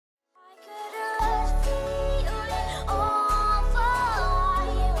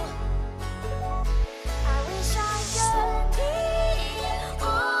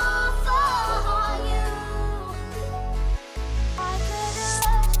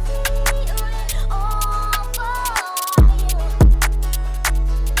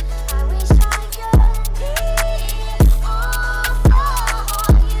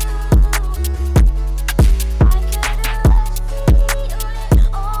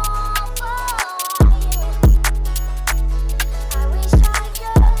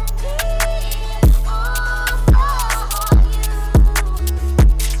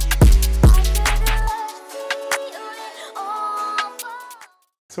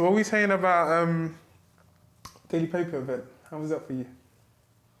So what were we saying about Daily Paper event? How was that for you?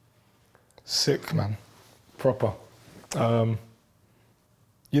 Sick, man. Proper.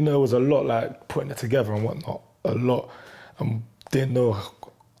 You know, it was a lot like putting it together and whatnot. A lot. Didn't know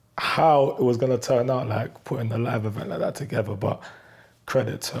how it was going to turn out, like putting a live event like that together. But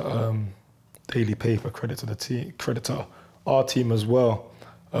credit to Daily Paper, credit to the team, credit to our team as well.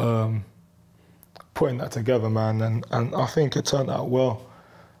 Putting that together, man. And I think it turned out well.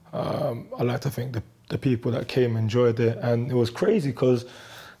 I like to think the people that came enjoyed it. And it was crazy because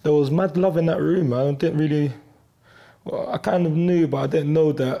there was mad love in that room, man. I didn't really... Well, I kind of knew, but I didn't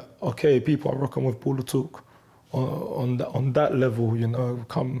know that, okay, people are rocking with Baller Talk on that level, you know,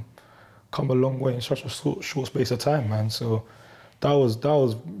 come a long way in such a short space of time, man. So that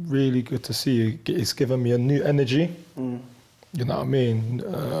was really good to see. It's given me a new energy, you know what I mean,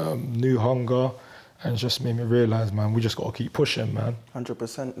 new hunger, and just made me realise, man, we just got to keep pushing, man.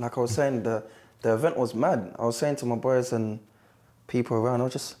 100%. Like I was saying, the event was mad. I was saying to my boys and people around,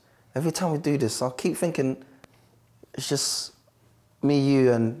 every time we do this, I keep thinking, it's just me,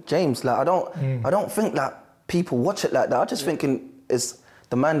 you, and James. Like I don't think that people watch it like that. I'm just thinking it's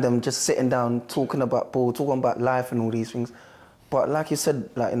the man them just sitting down talking about ball, talking about life and all these things. But like you said,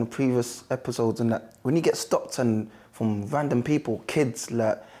 like in the previous episodes, and that when you get stopped and from random people, kids,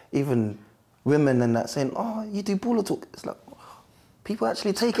 like even women and that saying, "Oh, you do Baller Talk," it's like people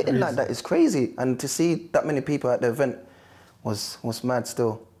actually take it in like that. It's crazy, and to see that many people at the event was mad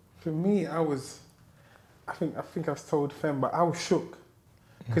still. For me, I think I was told Fem, but I was shook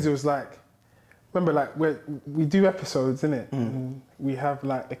because it was like, remember, like we do episodes, innit? And we have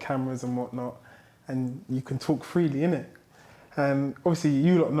like the cameras and whatnot, and you can talk freely, innit? And obviously,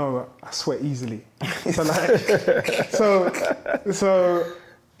 you lot know I sweat easily. So like, so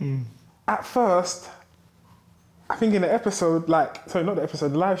at first, I think in the episode,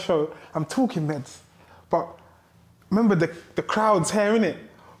 the live show, I'm talking meds, but remember the crowd's here, innit?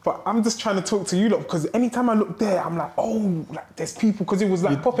 But I'm just trying to talk to you lot because anytime I look there, I'm like, oh, like there's people, because it was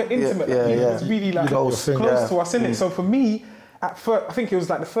like proper intimate. It was really like close to us, innit? So for me, at first, I think it was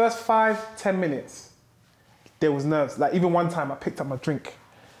like the first 5-10 minutes, there was nerves. Like even one time I picked up my drink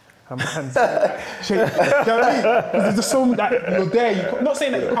and my hands shaking. You know what I mean? Because there's just so like you're there. Not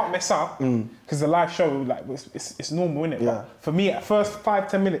saying that you can't mess up, because the live show, like it's normal, innit? But for me, at first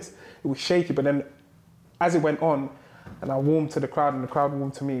 5-10 minutes, it was shaky. But then as it went on, and I warmed to the crowd, and the crowd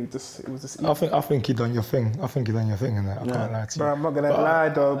warmed to me. It was just. I think you done your thing. I think you done your thing in that. I can't lie to you. But I'm not gonna lie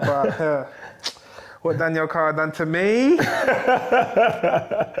though. But what Daniel Carr done to me?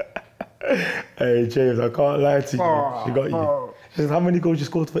 Hey James, I can't lie to you. She got you. She said, how many goals you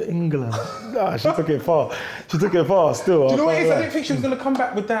scored for England? Nah, she took it far. She took it far still. Do you know what it is? I didn't think she was gonna come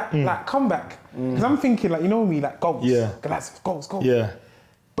back with that like comeback. Because I'm thinking like, you know me, like goals. Yeah. Goals. Yeah.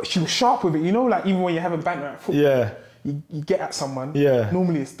 But she was sharp with it, you know, like even when you're having banter at football. Yeah. You get at someone,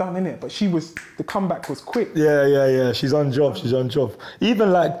 normally it's done, innit? But the comeback was quick. Yeah. She's on job.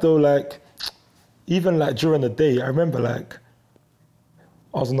 Even like during the day, I remember like,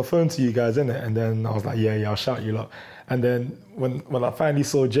 I was on the phone to you guys, innit? And then I was like, yeah, I'll shout you lot. And then when I finally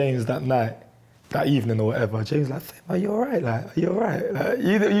saw James that night, that evening or whatever, James was like, are you all right? Like, are you all right? Like,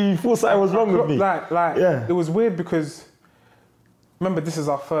 you thought something was wrong with me. It was weird because, remember, this is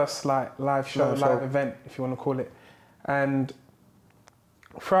our first like live show, live event, if you want to call it. And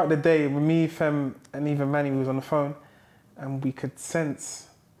throughout the day, with me, Fem, and even Manny was on the phone, and we could sense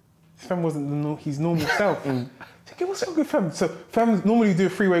Fem wasn't his normal self. Thinking, what's wrong with Fem? So Fem's normally do a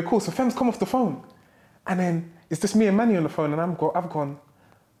three-way call, so Fem's come off the phone, and then it's just me and Manny on the phone, and I've gone,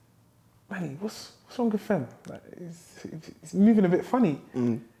 Manny, what's wrong with Fem? Like, it's moving a bit funny.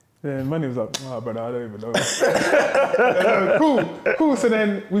 Then Manny was like, oh, brother, I don't even know. Cool. So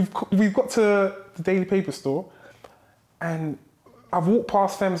then we've got to the Daily Paper store. And I've walked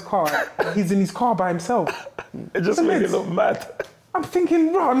past Fem's car, and he's in his car by himself. It just made it look mad. I'm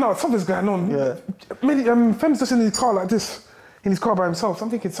thinking, bro, no, something's going on. Yeah. Fem's just in his car like this, in his car by himself. So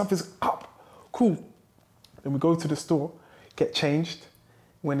I'm thinking something's up. Cool. Then we go to the store, get changed.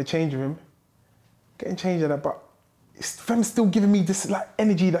 We're in the change room, getting changed and that, but Fem's still giving me this like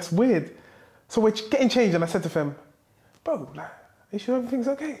energy that's weird. So we're getting changed, and I said to Fem, bro, like, are you sure everything's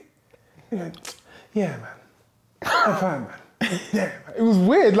okay? He went, yeah, man. I'm fine, man. Yeah, it was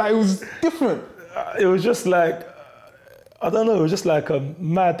weird, like it was different. It was just like, I don't know, it was just like a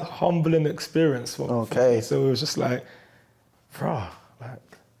mad, humbling experience for me. So it was just like, bro, like,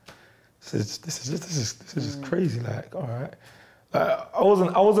 this is just crazy, like, all right. I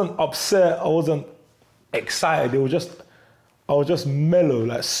wasn't upset, I wasn't excited, I was just mellow,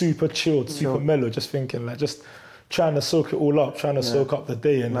 like super chilled, super mellow, just thinking like, just trying to soak it all up, trying to soak up the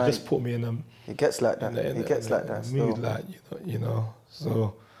day, and it just put me in a. It gets like that. It gets like that. Mood, like you know.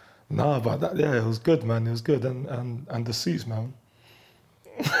 So, nah, but that it was good, man. It was good, and the suits, man.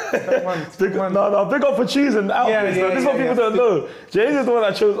 Big up for choosing outfits. This is what people don't know. James is the one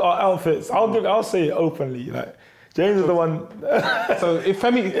that chose our outfits. I'll say it openly. Like James is the one. So if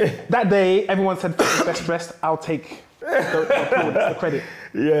Femi that day everyone said Femi's best dressed, I'll take the credit.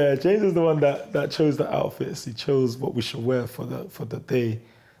 Yeah, James is the one that chose the outfits. He chose what we should wear for the day.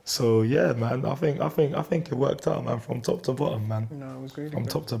 So yeah, man. I think it worked out, man, from top to bottom, man. No, it was really from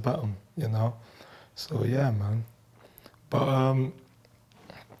good. top to bottom, you know. So yeah, man. But man,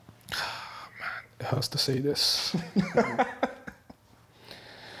 it hurts to say this.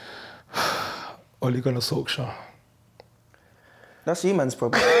 Ole Gunnar Solskjaer. That's you, man's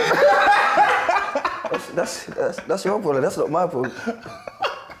problem. that's your problem. That's not my problem.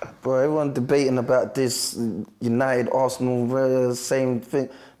 Bro, everyone debating about this United, Arsenal, same thing.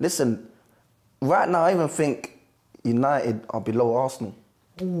 Listen, right now I even think United are below Arsenal.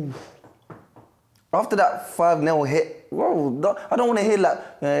 Ooh. After that 5-0 hit, whoa, I don't want to hear like,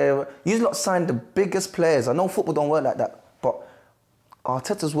 you lot signed the biggest players. I know football don't work like that, but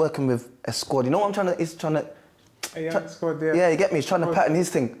Arteta's working with a squad. You know what I'm trying to, he's trying to... Squad, yeah. Yeah, you get me? He's trying to pattern his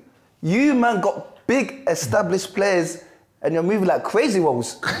thing. You, man, got big established players and you're moving like crazy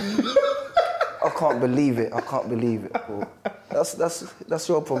wolves. I can't believe it. I can't believe it, bro. That's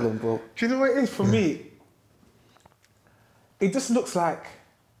your problem, bro. Do you know what it is for me? It just looks like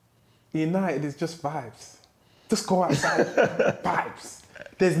United is just vibes. Just go outside, vibes.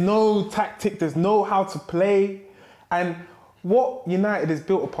 There's no tactic, there's no how to play. And what United is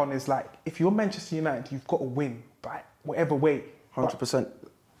built upon is like, if you're Manchester United, you've got to win by whatever way. 100%.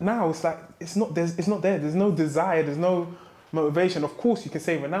 Now it's like, it's not there, there's no desire, there's no motivation. Of course you can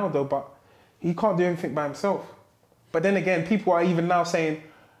say Ronaldo, but he can't do anything by himself. But then again, people are even now saying,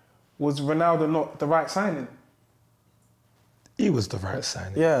 was Ronaldo not the right signing? He was the right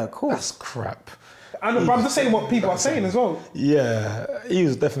signing. Yeah, of course. That's crap. I know, but I'm just saying what people are saying as well. Yeah, he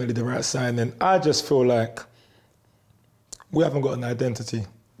was definitely the right signing. I just feel like we haven't got an identity.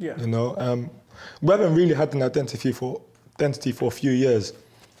 Yeah. You know, we haven't really had an identity for a few years,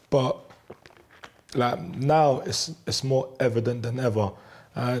 but like now it's more evident than ever,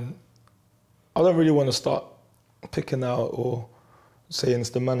 and I don't really want to start picking out or saying it's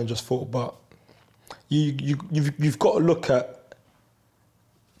the manager's fault, but you've got to look at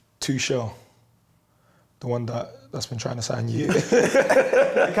Tuchel, the one that's been trying to sign you.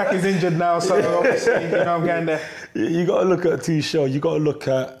 Lukaku's injured now, so obviously, you know, I'm going there. You got to look at Tuchel, you got to look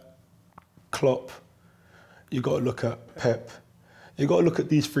at Klopp, you got to look at Pep, you got to look at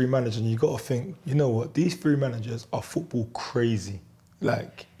these three managers and you got to think, you know what, these three managers are football crazy.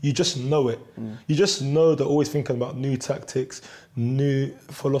 Like, you just know it. You just know they're always thinking about new tactics, new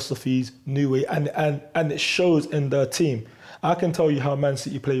philosophies, new way, and it shows in their team. I can tell you how Man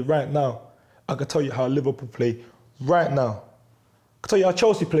City play right now. I can tell you how Liverpool play right now. I can tell you how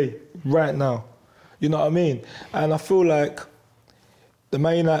Chelsea play right now. You know what I mean? And I feel like the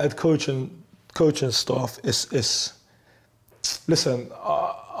Man United coaching staff is listen,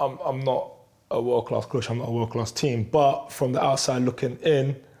 I'm not a world-class coach, I'm not a world-class team, but from the outside looking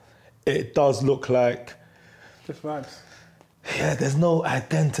in, it does look like just vibes. Yeah, there's no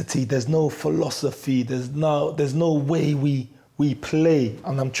identity, there's no philosophy, there's no way we play,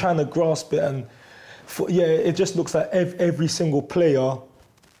 and I'm trying to grasp it, and it just looks like every single player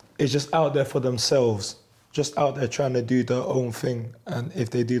is just out there for themselves, just out there trying to do their own thing, and if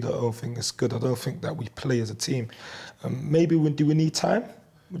they do their own thing, it's good. I don't think that we play as a team. Maybe do we need time?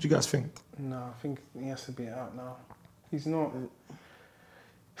 What do you guys think? No, I think he has to be out now. He's not...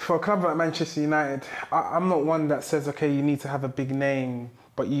 For a club like Manchester United, I'm not one that says, okay, you need to have a big name,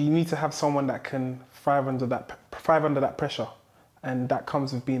 but you need to have someone that can thrive under that pressure. And that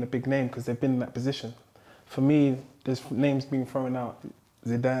comes with being a big name because they've been in that position. For me, there's names being thrown out.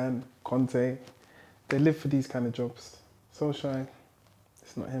 Zidane, Conte, they live for these kind of jobs. Solskjaer,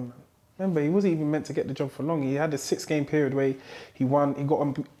 it's not him, man. Remember, he wasn't even meant to get the job for long. He had a 6-game period where he won,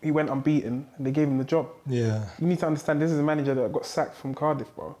 he went unbeaten, and they gave him the job. Yeah. You need to understand, this is a manager that got sacked from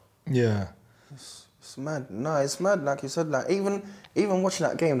Cardiff, bro. Yeah. It's mad. No, it's mad, like you said. Like even watching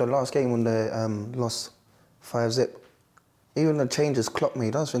that game, the last game when they lost 5-0, even the changes Klopp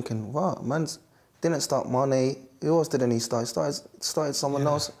made, I was thinking, wow, man didn't start Mane. Who else didn't he start? Started someone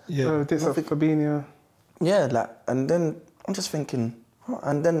else. Yeah. Fabinho. Yeah, like, and then I'm just thinking,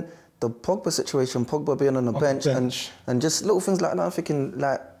 and then the Pogba situation, Pogba being on the bench. And just little things like that, I'm thinking,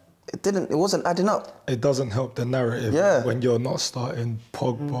 like, it wasn't adding up. It doesn't help the narrative when you're not starting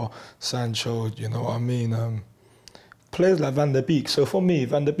Pogba, Sancho, you know what I mean? players like Van der Beek. So for me,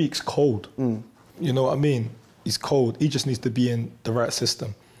 Van der Beek's cold. You know what I mean? He's cold. He just needs to be in the right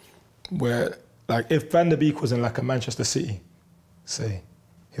system. Where, like, if Van der Beek was in like a Manchester City, say,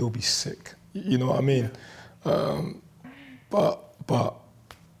 he'll be sick. You know what I mean? But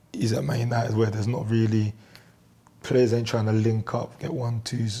he's at Man United where there's not really, players ain't trying to link up, get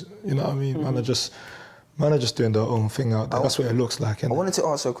 1-2s. You know what I mean? Man are just doing their own thing out there. That's what it looks like. I wanted to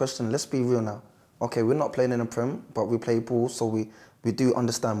ask you a question. Let's be real now. Okay, we're not playing in the Prem, but we play ball, so we do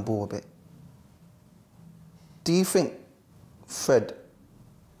understand ball a bit. Do you think Fred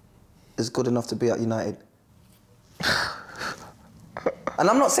is good enough to be at United? And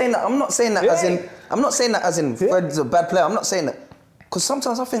I'm not saying that. As in Fred's a bad player. I'm not saying that, because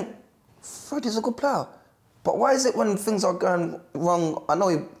sometimes I think Fred is a good player. But why is it when things are going wrong? I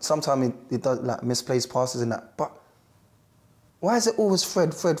know sometimes he does like misplaced passes and that. But why is it always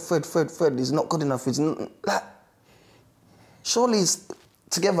Fred? He's not good enough. He's not, like, surely he's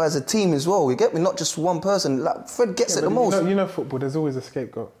together as a team as well. You get me? Not just one person. Like, Fred gets it the most. You know football. There's always a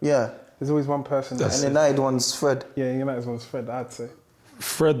scapegoat. Yeah. There's always one person. And the United one's Fred. Yeah, United one's Fred. I'd say.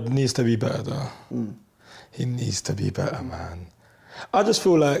 Fred needs to be better though. He needs to be better, man. I just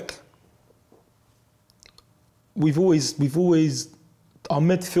feel like we've always our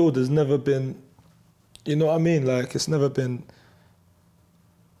midfield has never been, you know what I mean? Like, it's never been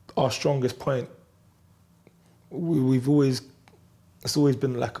our strongest point. It's always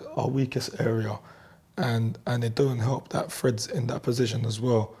been like our weakest area, and it don't help that Fred's in that position as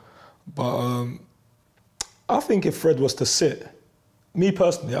well. But I think if Fred was to sit, me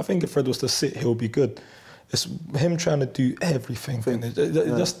personally, I think if Fred was to sit, he'll be good. It's him trying to do everything, and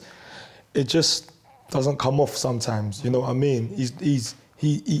it just doesn't come off sometimes. You know what I mean?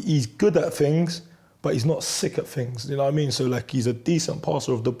 He's good at things, but he's not sick at things. You know what I mean? So like, he's a decent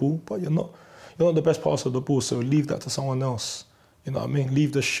passer of the ball, but you're not the best passer of the ball. So leave that to someone else. You know what I mean?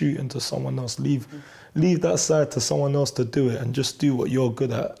 Leave the shooting to someone else. Leave that side to someone else to do it, and just do what you're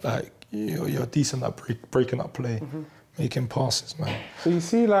good at. Like, you're decent at breaking up play, making passes, man. So you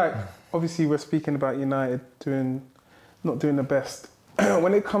see, like, obviously we're speaking about United not doing the best.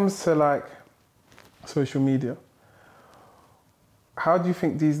 When it comes to like social media, how do you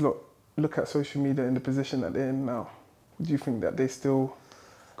think these look at social media in the position that they're in now? Do you think that they still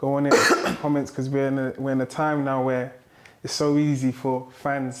go on it, comments? Because we're in a time now where it's so easy for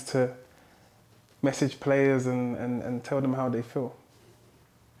fans to message players and tell them how they feel.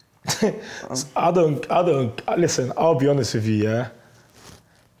 I don't listen, I'll be honest with you, yeah.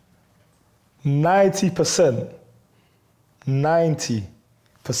 90%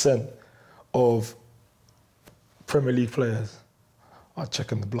 of Premier League players are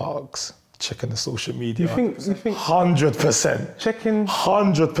checking the blogs, checking the social media. You think 100%. Checking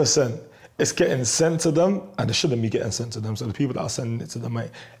 100%. It's getting sent to them, and it shouldn't be getting sent to them. So the people that are sending it to them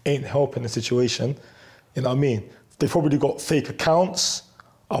ain't helping the situation. You know what I mean? They've probably got fake accounts.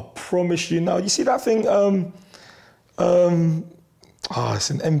 I promise you now. You see that thing? It's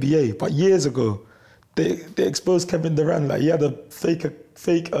an NBA, but years ago, they exposed Kevin Durant. Like, he had a fake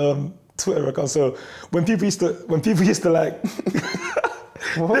Twitter account. So when people used to like.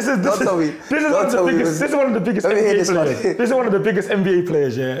 This is one of the biggest NBA players. This is one of the biggest NBA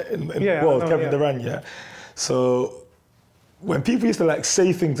players, in the world, Kevin Durant, yeah. So when people used to like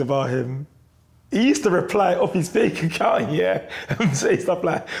say things about him, he used to reply off his fake account, yeah, and say stuff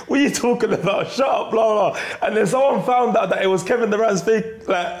like, "What are you talking about? Shut up, blah blah." And then someone found out that it was Kevin Durant's fake,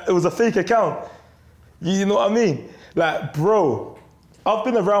 like it was a fake account. You know what I mean? Like, bro, I've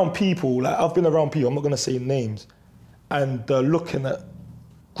been around people. I'm not gonna say names, and they're looking at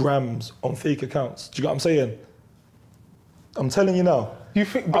grams on fake accounts. Do you get what I'm saying? I'm telling you now.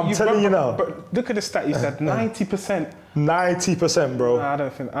 I'm telling you now. But look at the stat you said, 90%. 90%, bro. No, I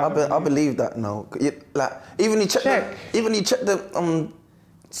don't think. I believe that now. Like, even you check the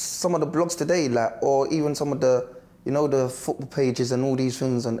some of the blogs today, like, or even some of the the football pages and all these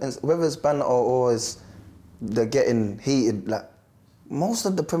things, and whether it's banner or they're getting heated. Like, most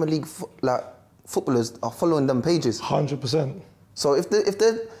of the Premier League footballers are following them pages. 100%. So if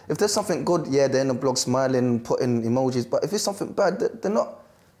there's something good, yeah, they're in the blog smiling, putting emojis. But if it's something bad, they're not.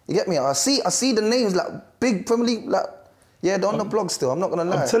 You get me? I see the names, like big Premier League, like, yeah, they're on the blog still. I'm not gonna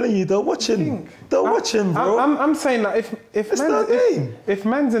lie. I'm telling you, they're watching. They're watching, bro. I'm saying that if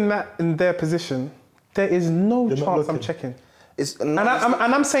man's in their position, there is no chance I'm checking.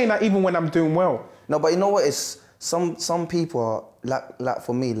 I'm saying that even when I'm doing well. No, but you know what? It's some people are like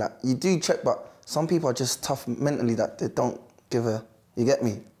for me, like, you do check, but some people are just tough mentally that they don't give a. You get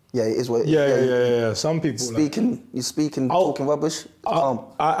me? Yeah, it is what. Yeah. Some people you're speaking, talking rubbish.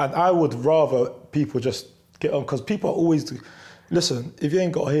 I would rather people just get on, because people are always, listen, if you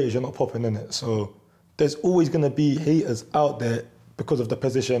ain't got haters, you're not popping in it. So there's always going to be haters out there because of the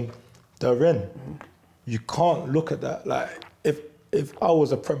position they're in. You can't look at that. Like, if I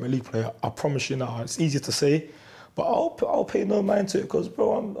was a Premier League player, I promise you now, it's easy to say, but I'll pay no mind to it because,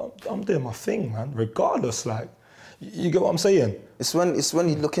 bro, I'm doing my thing, man, regardless. Like, you get what I'm saying? It's when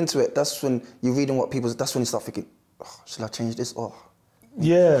you look into it, that's when you're reading what people, that's when you start thinking, oh, should I change this? Oh,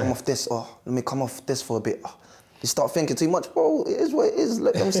 yeah. Come off this. Oh, let me come off this for a bit. Oh. You start thinking too much. Bro, it is what it is.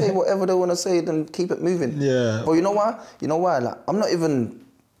 Let them say whatever they want to say, then keep it moving. Yeah. But you know why? You know why? Like, I'm not even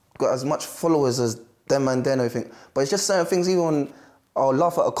got as much followers as them and then everything. But it's just certain things, even when I'll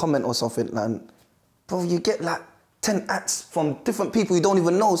laugh at a comment or something, and bro, you get like 10 acts from different people you don't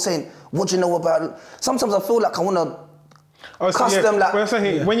even know saying, what do you know about it? Sometimes I feel like I want to cuss them. Like,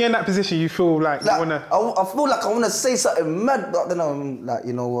 when you're in that position, you feel like you want to... I feel like I want to say something mad, but then I'm like,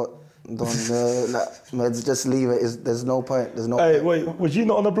 you know what? Don't, Meds, just leave it. There's no point. There's no point. Hey, wait, was you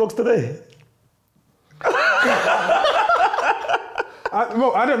not on the blogs today?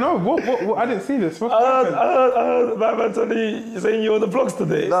 I don't know. What I didn't see this. I heard my man telling you saying you were on the blogs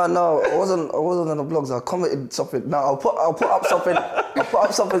today. No, I wasn't on the blogs. I commented something. No, I'll put up something. I'll put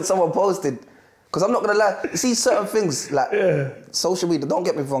up something someone posted. Because I'm not gonna lie. You see certain things like social media. Don't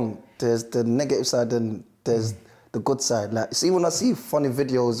get me wrong. There's the negative side and there's the good side. Like, see, when I see funny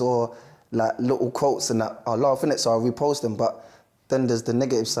videos or like little quotes and that, I'll laugh in it, so I'll repost them. But then there's the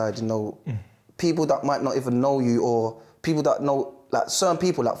negative side. You know, people that might not even know you, or people that know. Like certain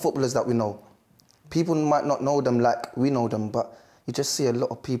people, like footballers that we know, people might not know them like we know them, but you just see a lot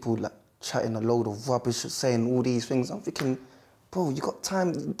of people like chatting a load of rubbish, saying all these things. I'm thinking, bro, you got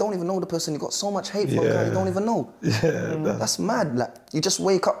time, you don't even know the person, you got so much hate for a guy you don't even know. Yeah, that's mad. Like, you just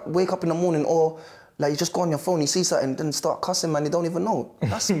wake up in the morning, or like you just go on your phone, you see something, and then start cussing, man, you don't even know.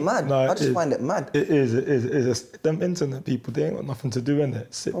 That's mad. No, I just find it mad. It is. Them internet people, they ain't got nothing to do in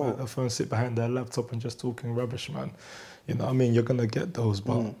it. Sit by their phone, sit behind their laptop and just talking rubbish, man. You know what I mean? You're gonna get those,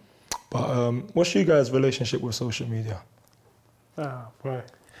 but what's you guys' relationship with social media? Ah, boy,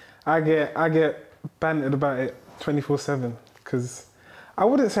 I get bantered about it 24/7 because I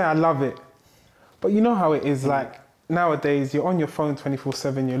wouldn't say I love it, but you know how it is. Like nowadays, you're on your phone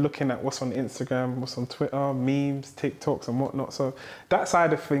 24/7. You're looking at what's on Instagram, what's on Twitter, memes, TikToks, and whatnot. So that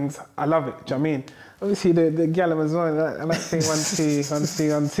side of things, I love it. Do you know what I mean? Obviously, the gallum as well, and I think 1, 2, 1,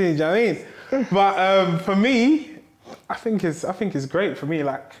 2, 1, 2. Do you know what I mean? But for me, I think it's great for me.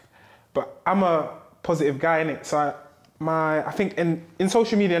 Like, but I'm a positive guy, innit? So I think in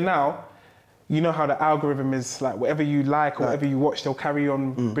social media now, you know how the algorithm is, like whatever you like or whatever you watch, they'll carry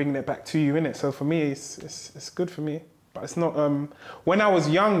on bringing it back to you, innit? So for me, it's good for me. But it's not. When I was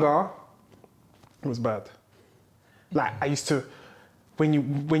younger, it was bad. Like I used to, when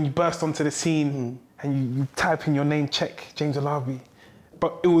you burst onto the scene and you type in your name, check James Alabi,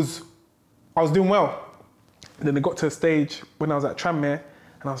 but I was doing well. And then it got to a stage when I was at Tranmere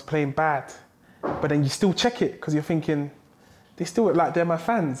and I was playing bad. But then you still check it because you're thinking, they still like they're my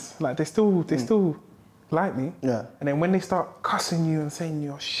fans. Like they still like me. Yeah. And then when they start cussing you and saying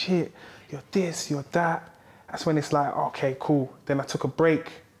you're shit, you're this, you're that, that's when it's like, okay, cool. Then I took a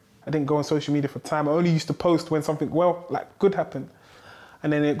break. I didn't go on social media for time. I only used to post when something good happened.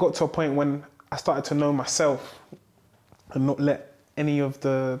 And then it got to a point when I started to know myself and not let any of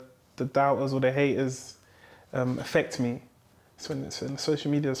the doubters or the haters affect me. So when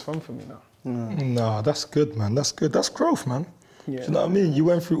social media is fun for me now. No, that's good, man. That's good. That's growth, man. Yeah. Do you know what I mean? You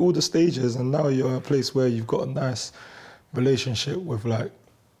went through all the stages and now you're at a place where you've got a nice relationship with like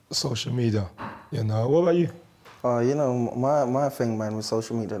social media. You know, what about you? You know, my thing, man, with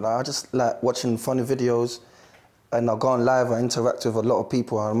social media, like, I just like watching funny videos, and I go on live, I interact with a lot of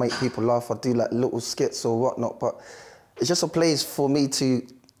people, I make people laugh, I do like little skits or whatnot, but it's just a place for me to,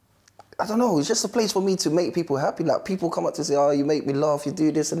 I don't know, it's just a place for me to make people happy. Like, people come up to say, oh, you make me laugh, you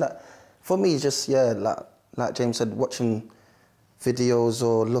do this and that. For me, it's just, yeah, like James said, watching videos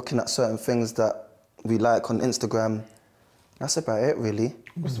or looking at certain things that we like on Instagram. That's about it, really.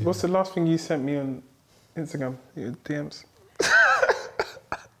 What's the last thing you sent me on Instagram, your DMs?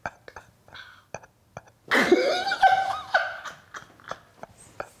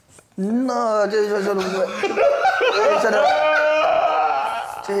 No, Jay's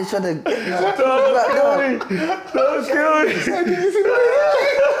trying to get me. Don't kill me.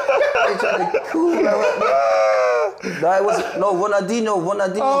 Cool. No, it was Ronaldinho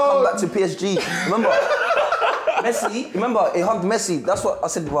come back to PSG. Remember? Messi, remember, he hugged Messi. That's what I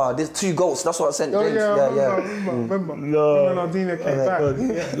said, wow, there's 2 goals. That's what I sent James. Remember. No. Ronaldinho came back.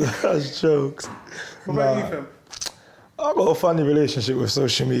 That's jokes. What about you, Fem? I've got a funny relationship with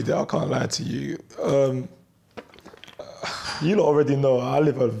social media, I can't lie to you. you lot already know I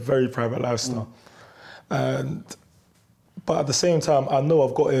live a very private lifestyle. But at the same time, I know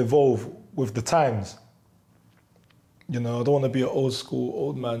I've got to evolve with the times. You know, I don't want to be an old school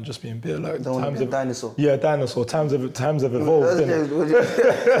old man just being bitter. Like Don't want to be a dinosaur. Yeah, dinosaur. Times have evolved.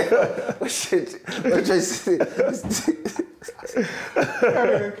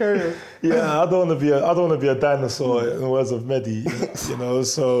 Carry on. Yeah, I don't want to be a dinosaur in the words of Medy. You know,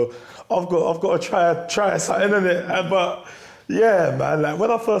 so I've got to try something in it. But yeah, man, like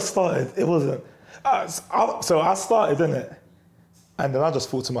when I first started, it wasn't. So I started in it, and then I just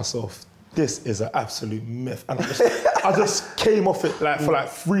thought to myself, this is an absolute myth. And I just came off it like for like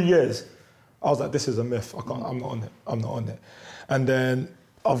 3 years. I was like, this is a myth. I'm not on it. And then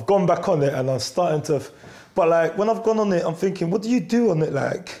I've gone back on it and I'm starting to, but like when I've gone on it, I'm thinking, what do you do on it?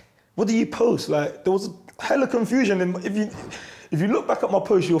 Like, what do you post? Like there was hella confusion. If you look back at my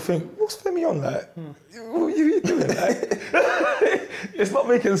post, you'll think, what's Femi on? Like, what are you doing? Like, it's not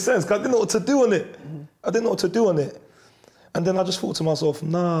making sense because I didn't know what to do on it. And then I just thought to myself,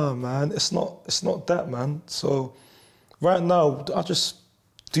 nah, man, it's not that, man. So right now, I just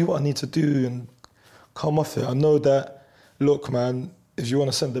do what I need to do and come off it. I know that, look, man, if you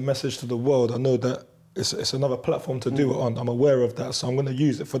want to send a message to the world, I know that it's another platform to do it on. I'm aware of that, so I'm going to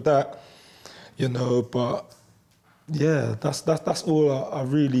use it for that, you know. But yeah, that's all I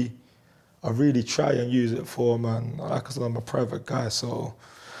really try and use it for, man. Like I said, I'm a private guy, so.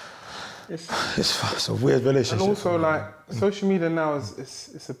 It's a weird relationship. And also, like, social media now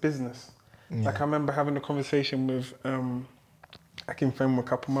it's a business. Yeah. Like, I remember having a conversation with Femi a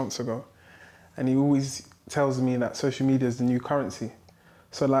couple months ago, and he always tells me that social media is the new currency.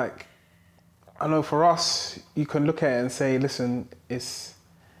 So, like, I know for us, you can look at it and say, listen, it's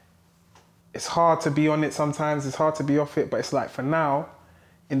hard to be on it sometimes, it's hard to be off it, but it's like, for now,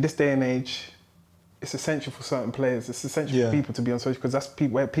 in this day and age, it's essential for certain players. It's essential for people to be on social because that's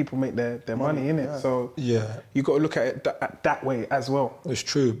where people make their money, innit? Yeah. So you got to look at it that way as well. It's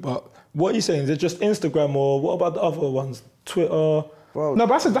true, but what are you saying? Is it just Instagram or what about the other ones? Twitter? Well, no,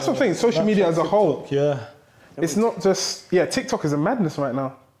 but that's what I'm saying. Social media as a whole. Yeah. It's not just, TikTok is a madness right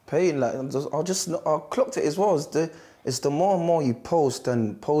now. Paying, like, I clocked it as well. It's the more and more you post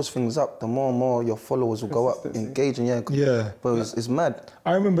and post things up, the more and more your followers will go up, engaging. Yeah. But it's mad.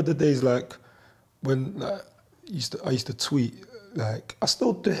 I remember the days like, when like, I used to tweet, like, I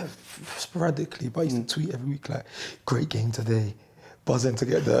still do it sporadically, but I used to tweet every week, like, great game today, buzzing to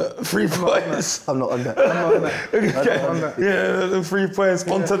get the 3 points. I'm not on that. Yeah, the 3 points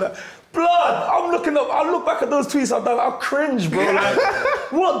onto that. Blood, I look back at those tweets, I cringe, bro. Like,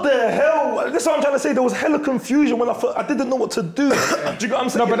 what the hell? That's what I'm trying to say. There was hella confusion when I didn't know what to do. Do you get what I'm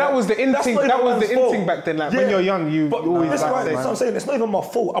saying? No, but that was the in thing. That was the in thing back then. Like when you're young, you always. That's what I'm saying. It's not even my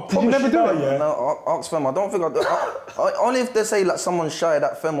fault. I promise you never do it. Yeah. No, ask Fem. I don't think I do. Only if they say like someone's shy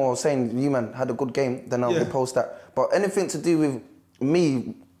at Fem or saying you man had a good game, then I'll repost that. But anything to do with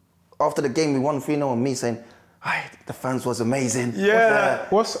me after the game, we won 3-0, and me saying, the fans was amazing. Yeah.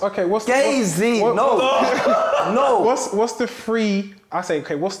 What's Gazy? No. What's the three? I say,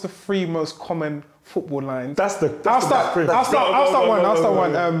 okay. What's the three most common football lines? I'll start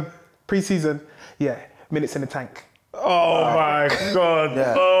one. Pre-season. Yeah. Minutes in the tank. Oh my God.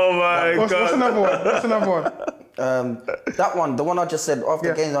 Yeah. Oh my God. What's another one? That one, the one I just said after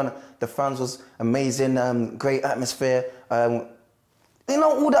the games on, the fans was amazing. Great atmosphere. You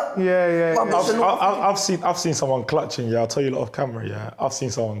know all that. Yeah. I've seen someone clutching. Yeah, I'll tell you a lot off camera. Yeah, I've seen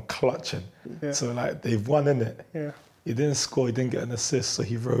someone clutching. Yeah. So like they've won, innit? Yeah. He didn't score. He didn't get an assist. So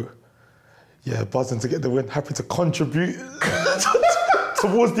he wrote, "Yeah, buzzing to get the win. Happy to contribute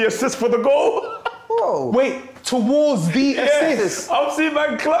towards the assist for the goal." Whoa. Wait, towards the assist. I've seen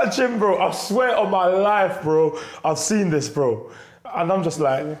man clutching, bro. I swear on my life, bro. I've seen this, bro. And I'm just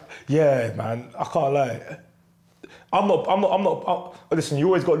like, yeah, man. I can't lie. I'm not. Listen, you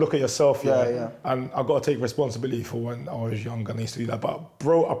always got to look at yourself, yeah. And I got to take responsibility for when I was young and I used to do that. But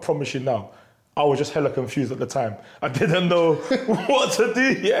bro, I promise you now, I was just hella confused at the time. I didn't know what to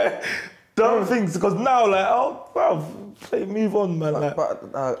do, yeah. Dumb things, because now, like, move on, man.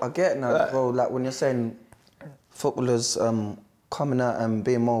 But I get now, bro. Like when you're saying footballers coming out and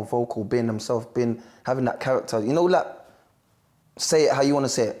being more vocal, being themselves, having that character. You know, like, say it how you want to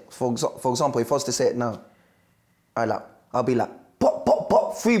say it. For example, if I was to say it now. I'll be like,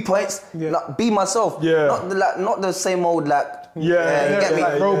 pop, 3 points. Yeah. Like, be myself. Yeah. Not the same old like. Yeah. You get me?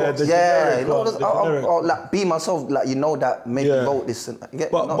 Robots. I'll like be myself. Like you know that maybe vote this.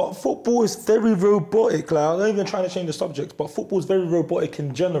 But football is very robotic. Like I'm not even trying to change the subject, but football is very robotic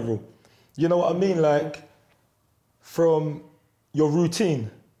in general. You know what I mean? Like from your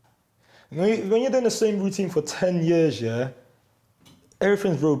routine. When you're doing the same routine for 10 years, yeah,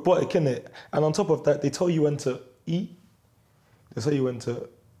 everything's robotic, innit? And on top of that, they tell you when to eat. They tell you when to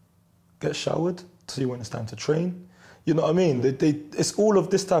get showered. Tell you when it's time to train. You know what I mean? It's all of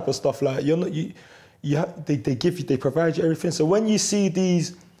this type of stuff. Like they provide you everything. So when you see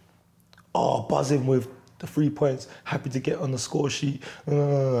these, buzzing with the 3 points, happy to get on the score sheet.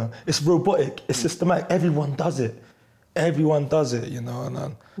 It's robotic. It's systematic. Everyone does it. Everyone does it. You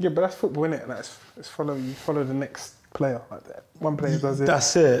know. Yeah, but that's football, innit? Like, you follow the next player like that. One player does it.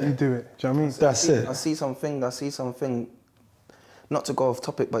 That's it. You do it. Do you know what I mean? That's it. I see something. Not to go off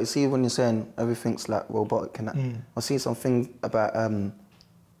topic, but you see when you're saying everything's like robotic and that, I see something about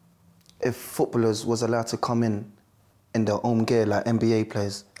if footballers was allowed to come in their own gear, like NBA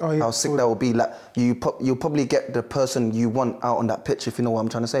players, how sick that would be. Like you'll probably get the person you want out on that pitch, if you know what I'm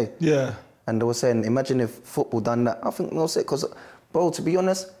trying to say. Yeah. And they were saying, imagine if football done that. I think it was sick, because, bro, to be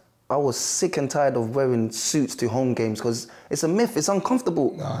honest, I was sick and tired of wearing suits to home games, because it's a myth, it's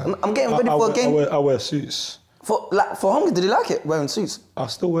uncomfortable. I'm getting ready for a game. I wear suits. For home, did you like it, wearing suits? I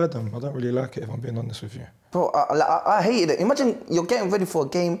still wear them. I don't really like it, if I'm being honest with you. Bro, I hated it. Imagine you're getting ready for a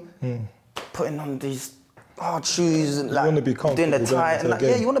game, putting on these hard shoes and you want to be doing the tie.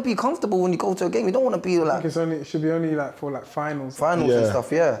 And you want to be comfortable when you go to a game. You don't want to be like... It should be only like for like finals. Finals and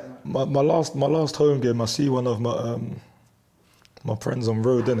stuff, yeah. My last home game, I see one of my friends on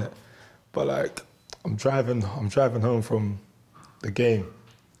road, innit? But like, I'm driving home from the game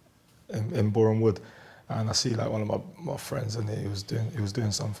in Boreham Wood. And I see like one of my friends, and he was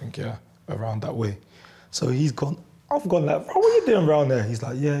doing something, around that way. So he's gone. I've gone like, bro, what are you doing around there? He's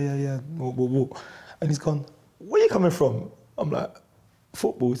like, yeah. Walk. And he's gone, where are you coming from? I'm like,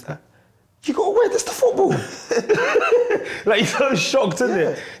 football. He's like, you gotta wear this to football. Like he's so shocked, isn't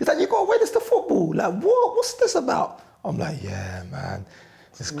it? He's like, you gotta wear this to football. Like what? What's this about? I'm like, yeah, man.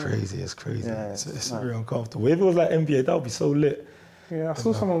 It's crazy. It's crazy. Yeah, it's really uncomfortable. If it was like NBA, that would be so lit. Yeah, I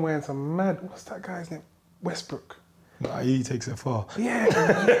saw someone wearing some mad. What's that guy's name? Westbrook. Nah, he takes it far.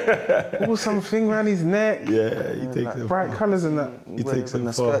 Yeah. All something around his neck. Yeah, he takes it far. Bright colours and that. He takes it far.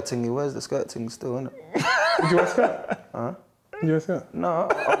 The skirt thing, he wears the skirt thing still, innit? Did you wear a skirt? Huh? Did you wear a skirt? No,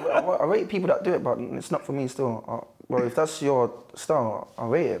 I rate people that do it, but it's not for me still. Well, if that's your style, I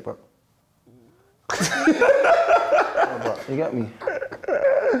rate it, but... You get me?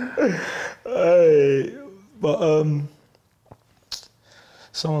 Hey, but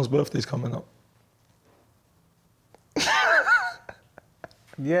someone's birthday's coming up.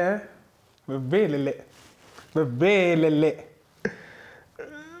 Yeah, we're really lit. We're really lit.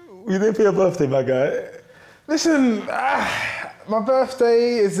 You didn't for your birthday, my guy? Listen, my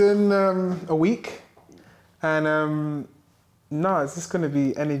birthday is in a week, and it's just gonna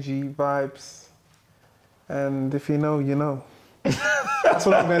be energy, vibes, and if you know, you know. That's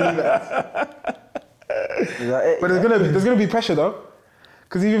what I'm gonna leave it at. Is that it? But there's gonna be pressure though,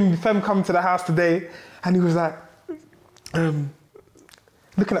 because even Fem come to the house today, and he was like,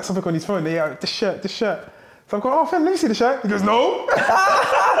 looking at something on his phone. This shirt. So I'm going, oh Fem, let me see the shirt. He goes, no.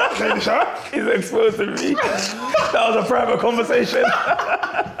 Show you the shirt. He's exposing me. That was a private conversation.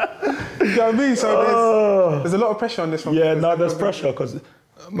 You know what I mean? So there's a lot of pressure on this one. Yeah, there's pressure because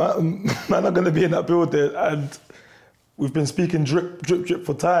man are going to be in that building, and we've been speaking drip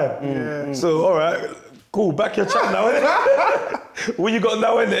for time. Yeah. So all right, cool. Back your chat now, innit? What you got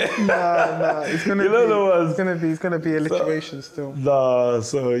now, innit? Nah. It's gonna be alliteration still. Nah.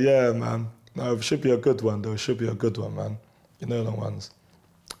 So yeah, man. No, it should be a good one though. It should be a good one, man. You know the ones.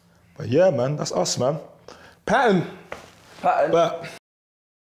 But yeah, man, that's us, man. Pattern. But